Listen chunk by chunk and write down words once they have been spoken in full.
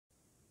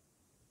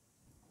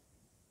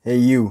Hey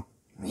you,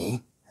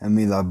 Me? hand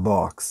me that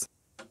box.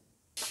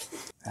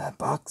 That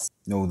box?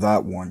 No,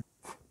 that one.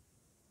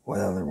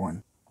 What other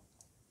one?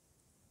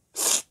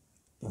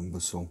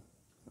 Imbecile.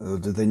 Little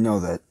did they know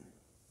that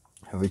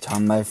every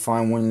time I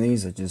find one of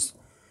these, I just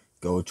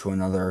go to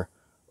another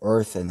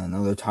Earth and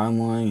another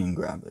timeline and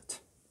grab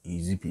it.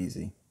 Easy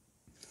peasy.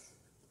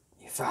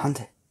 You found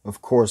it?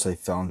 Of course I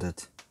found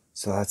it.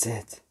 So that's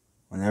it.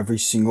 On every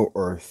single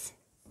Earth.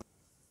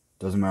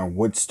 Doesn't matter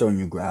what stone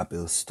you grab,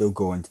 it'll still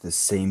go into the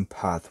same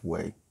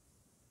pathway.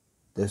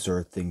 This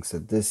Earth thinks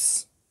that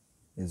this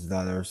is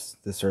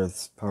this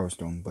Earth's power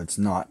stone, but it's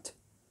not.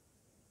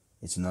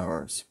 It's not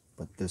ours.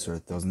 But this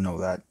Earth doesn't know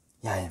that.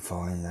 Yeah, I didn't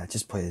follow any of that.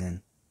 Just put it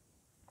in.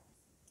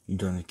 You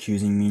done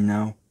accusing me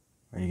now?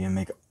 Or are you gonna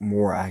make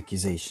more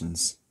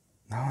accusations?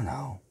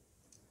 No.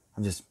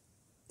 I'm just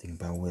thinking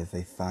about what if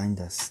they find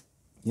us.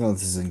 You know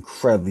this is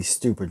incredibly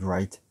stupid,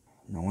 right?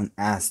 No one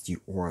asked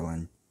you,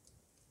 Orlin.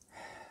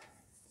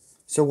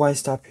 So why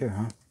stop here,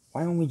 huh?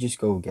 Why don't we just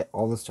go get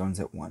all the stones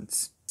at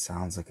once?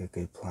 Sounds like a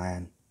good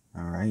plan.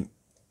 Alright?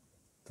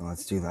 Then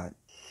let's do that.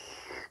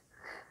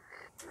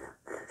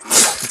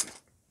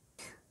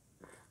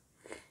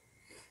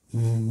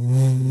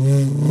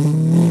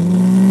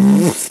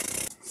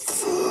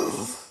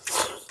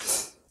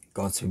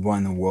 Godspeed, why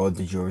in the world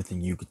did you ever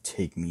think you could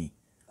take me?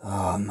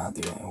 Oh, I'm not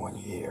the only one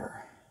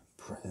here.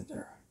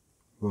 Predator.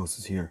 Who else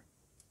is here?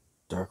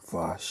 Dark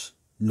Flash.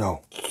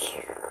 No.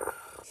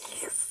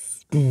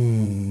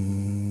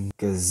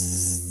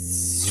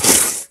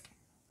 Cause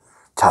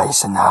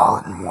Tyson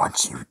Allen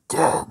wants you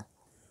dead.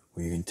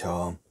 well, you can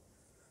tell him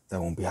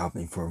that won't be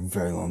happening for a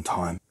very long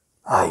time.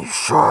 Are you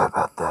sure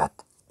about that?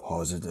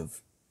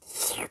 Positive.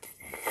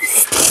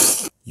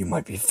 You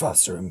might be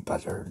faster and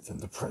better than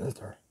the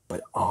Predator,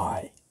 but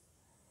I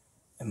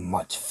am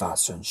much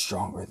faster and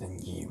stronger than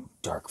you,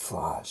 Dark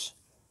Flash.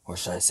 Or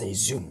should I say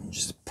Zoom,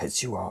 just to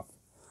piss you off?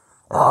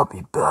 I'll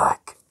be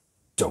back.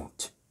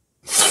 Don't.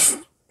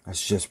 I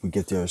suggest we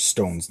get the other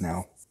stones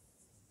now.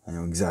 I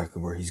know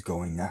exactly where he's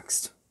going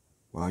next.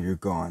 While you're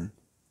gone,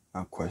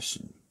 I'll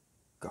question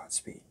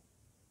Godspeed.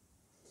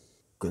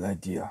 Good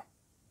idea.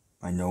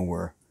 I know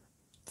where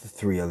the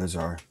three others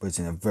are, but it's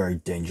in a very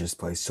dangerous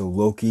place. So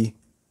Loki,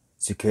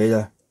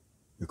 Cicada,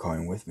 you're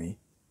coming with me.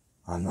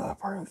 I'm not a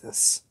part of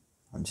this.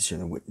 I'm just here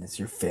to witness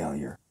your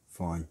failure.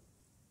 Fine.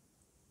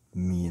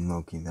 Me and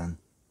Loki then.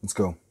 Let's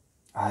go.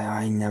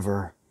 I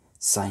never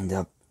signed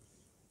up.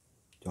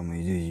 Do you want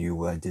me to do to you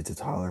what I did to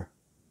Tyler?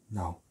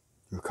 No.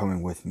 You're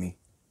coming with me.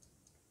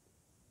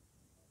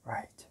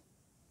 Right.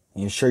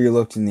 And you're sure you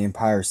looked in the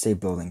Empire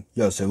State Building?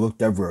 Yes, I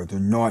looked everywhere. They're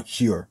not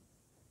here.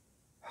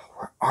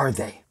 Where are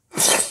they?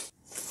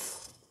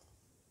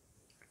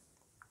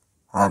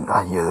 I'm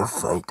not here to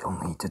fight,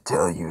 only to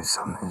tell you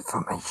some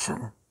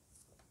information.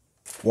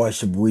 Why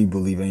should we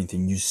believe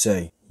anything you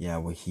say? Yeah,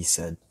 what he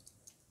said.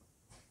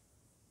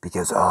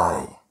 Because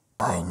I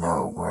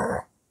know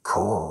where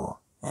Cole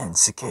and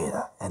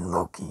Cicada and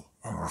Loki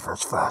and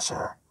Reverse Flash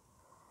are.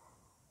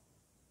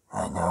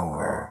 I know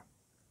where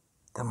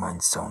the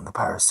Mind Stone, the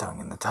Power Stone,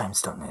 and the Time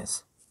Stone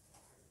is.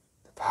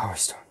 The Power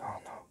Stone, oh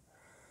no.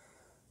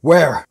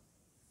 Where?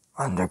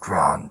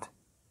 Underground,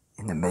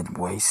 in the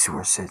Midway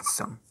sewer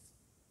system.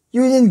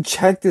 You didn't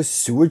check the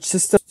sewage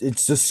system?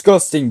 It's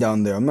disgusting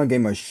down there. I'm not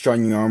getting my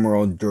shiny armor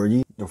all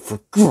dirty. No, for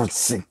God's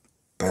sake.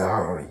 Better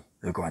hurry.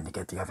 They're going to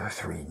get the other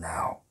three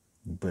now.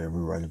 You better be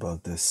right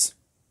about this.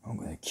 I'm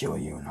gonna kill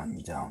you and hunt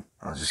you down.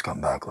 I'll just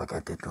come back like I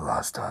did the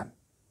last time.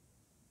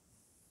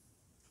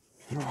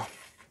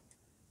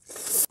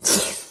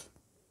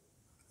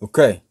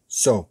 Okay,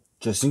 so,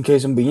 just in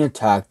case I'm being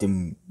attacked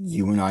and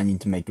you and I need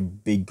to make a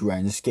big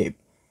grand escape,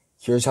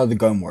 here's how the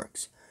gun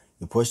works.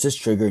 You push this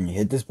trigger and you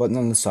hit this button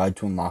on the side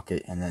to unlock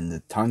it, and then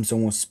the time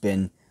zone will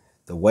spin.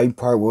 The white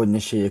part will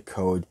initiate a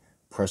code.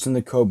 Press on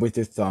the code with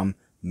your thumb.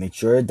 Make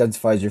sure it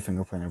identifies your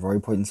fingerprint. I've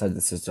already put it inside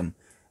the system.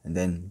 And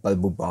then,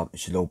 bada boop bop, it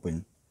should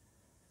open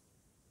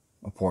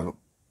a portal.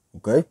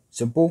 Okay?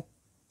 Simple?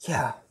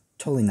 Yeah,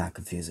 totally not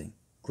confusing.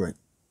 Great.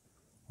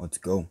 Let's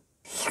go.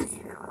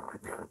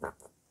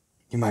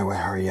 You might want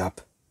to hurry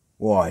up.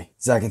 Why?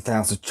 Zack and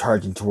Thanos are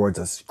charging towards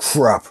us.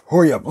 Crap!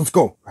 Hurry up, let's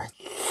go! Right.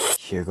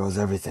 Here goes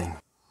everything.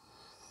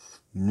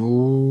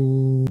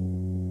 No.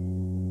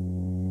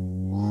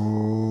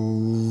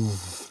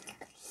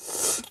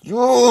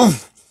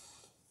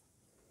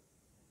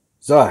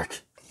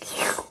 Zack!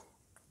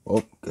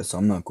 Well, guess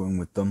I'm not going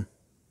with them.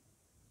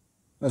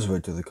 Let's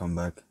wait till they come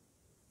back.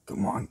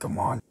 Come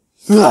on.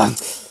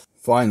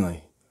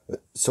 Finally.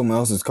 Someone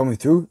else is coming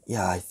through?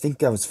 Yeah, I think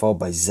that was followed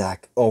by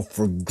Zack. Oh,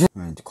 I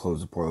need to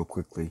close the portal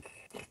quickly.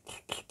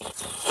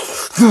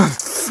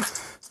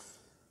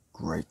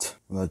 Great.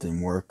 Well, that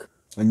didn't work.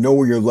 I know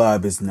where your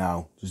lab is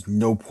now. There's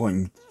no point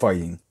in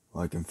fighting.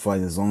 Well, I can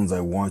fight as long as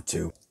I want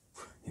to.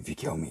 If you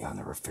kill me, I'll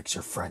never fix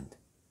your friend.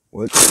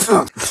 What?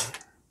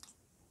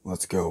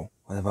 Let's go.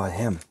 What about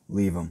him?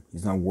 Leave him.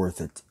 He's not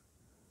worth it.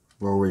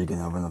 We're already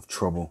gonna have enough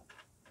trouble.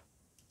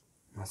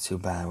 Not too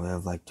bad. I would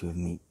have liked to have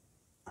met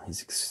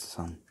Isaac's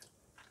son.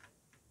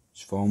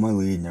 Just follow my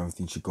lead and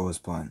everything should go as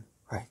planned.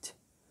 Right.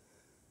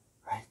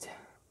 Right.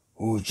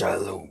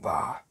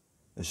 Oojaluba.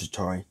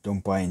 Shatari,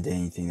 don't buy into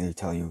anything they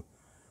tell you.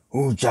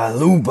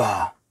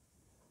 Oojaluba.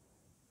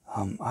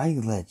 I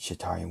led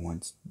Shatari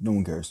once. No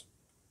one cares.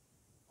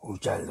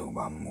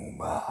 Oojaluba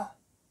Muba.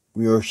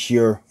 We are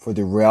here for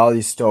the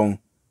Reality Stone,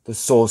 the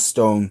Soul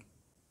Stone,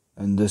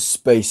 and the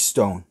Space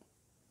Stone.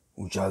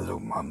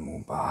 Oojaluba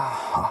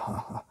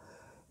Muba.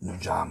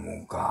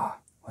 Nujamuga.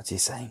 What's he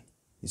saying?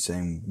 He's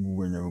saying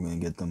we're never gonna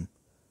get them.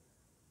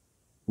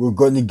 We're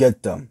gonna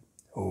get them.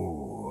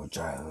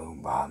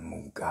 Oojaluba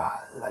Muga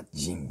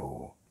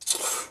Lajimbo.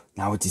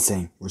 Now what's he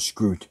saying? We're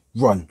screwed.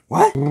 Run.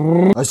 What?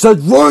 I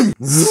said run!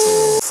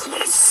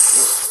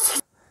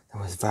 That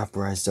was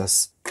vaporized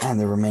us and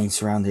the remains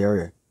surround the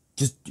area.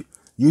 Just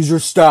use your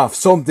staff.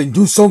 Something.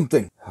 Do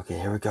something. Okay,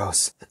 here it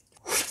goes.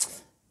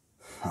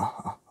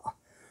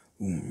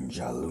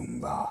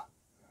 Jalumba.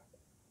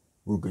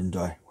 We're gonna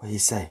die. What did he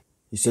say?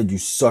 He said you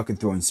suck at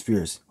throwing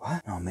spears.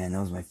 What? Oh man, that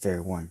was my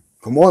favorite one.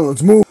 Come on,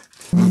 let's move.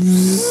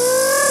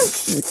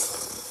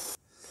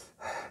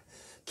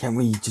 Can't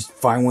we just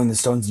find one of the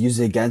stones and use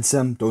it against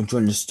them? Don't you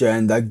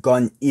understand? That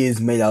gun is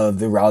made out of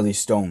the Reality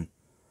Stone.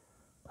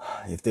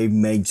 If they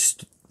made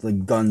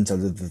like guns out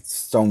of the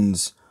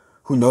stones,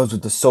 who knows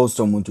what the Soul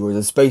Stone will do or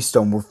the Space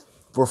Stone?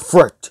 We're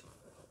fricked.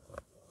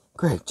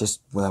 Great,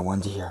 just what I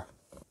wanted to hear.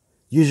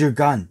 Use your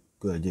gun.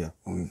 Good idea.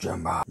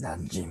 Unjamba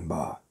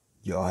Nanjimba.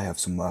 Yeah, I have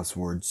some last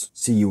words.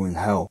 See you in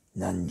hell.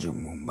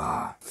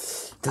 Nanjumumba.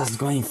 Doesn't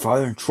go any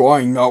farther.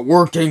 Trying, not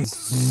working.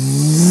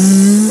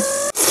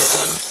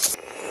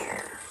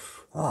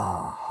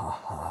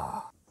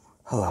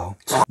 Hello.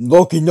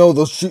 Loki, no,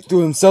 they'll shoot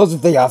through themselves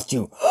if they have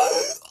to.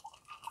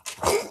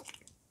 I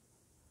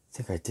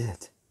think I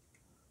did.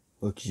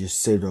 Loki just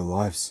saved our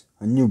lives.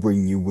 I knew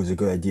bringing you was a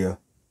good idea.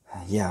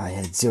 Yeah, I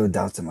had zero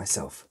doubts in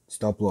myself.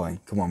 Stop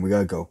lying. Come on, we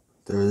gotta go.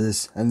 There it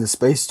is. And the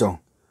Space Stone.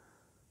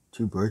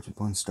 2 birds with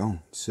 1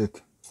 stone.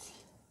 Sick.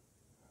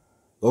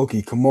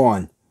 Loki, come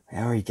on. I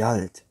already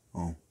got it.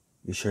 Oh,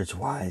 you sure it's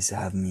wise to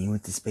have me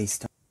with the Space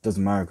Stone?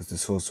 Doesn't matter because the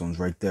Soul Stone's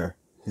right there.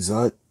 Is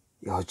that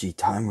the OG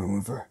Time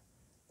Remover?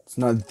 It's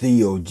not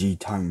the OG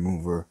Time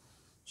Remover.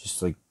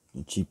 Just like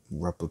a cheap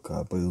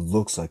replica, but it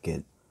looks like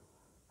it.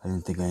 I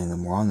didn't think any of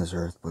them were on this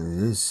earth, but it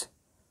is.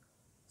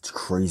 It's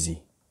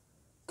crazy.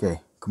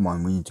 Okay, come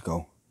on, we need to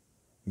go.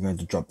 You're going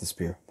to drop the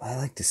spear. But I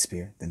like the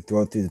spear. Then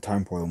throw it through the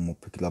time portal and we'll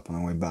pick it up on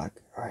our way back.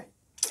 Alright.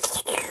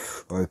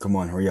 Alright, come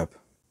on, hurry up.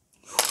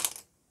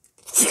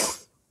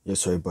 Yeah,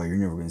 sorry, but you're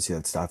never going to see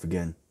that staff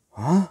again.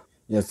 Huh?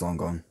 Yeah, it's long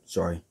gone.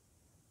 Sorry.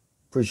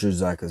 Pretty sure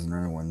Zach has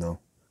another one, though.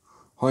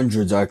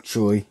 Hundreds,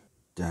 actually.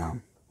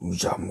 Damn.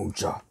 Muja,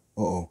 muja.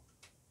 Uh-oh.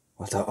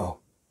 What's that? Oh.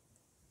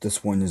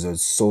 This one is a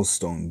Soul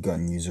Stone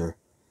gun user.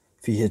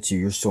 If he hits you,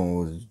 your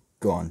soul is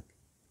gone.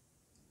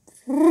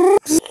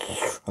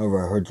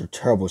 However, I heard your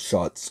terrible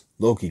shots.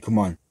 Loki, come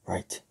on.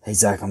 Right. Hey,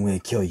 Zach, I'm gonna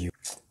kill you.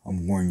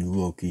 I'm warning you,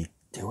 Loki.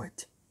 Do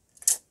it.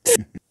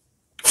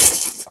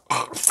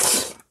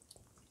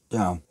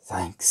 Damn,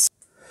 thanks.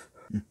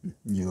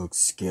 You look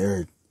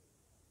scared,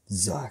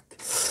 Zach.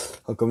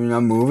 How come you're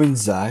not moving,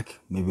 Zach?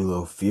 Maybe a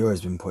little fear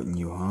has been put in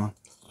you, huh?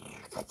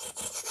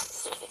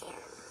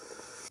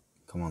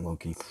 Come on,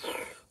 Loki.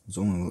 I was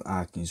only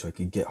acting so I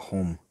could get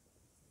home.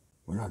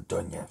 We're not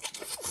done yet.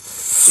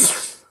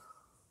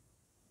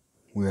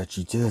 We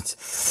actually did it.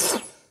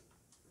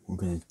 We're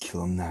gonna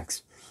kill him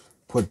next.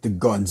 Put the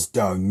guns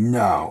down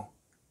now.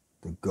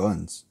 The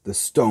guns. The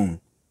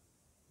stone.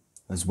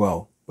 As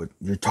well. But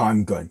your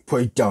time gun.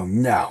 Put it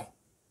down now.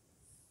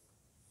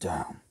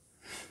 Down.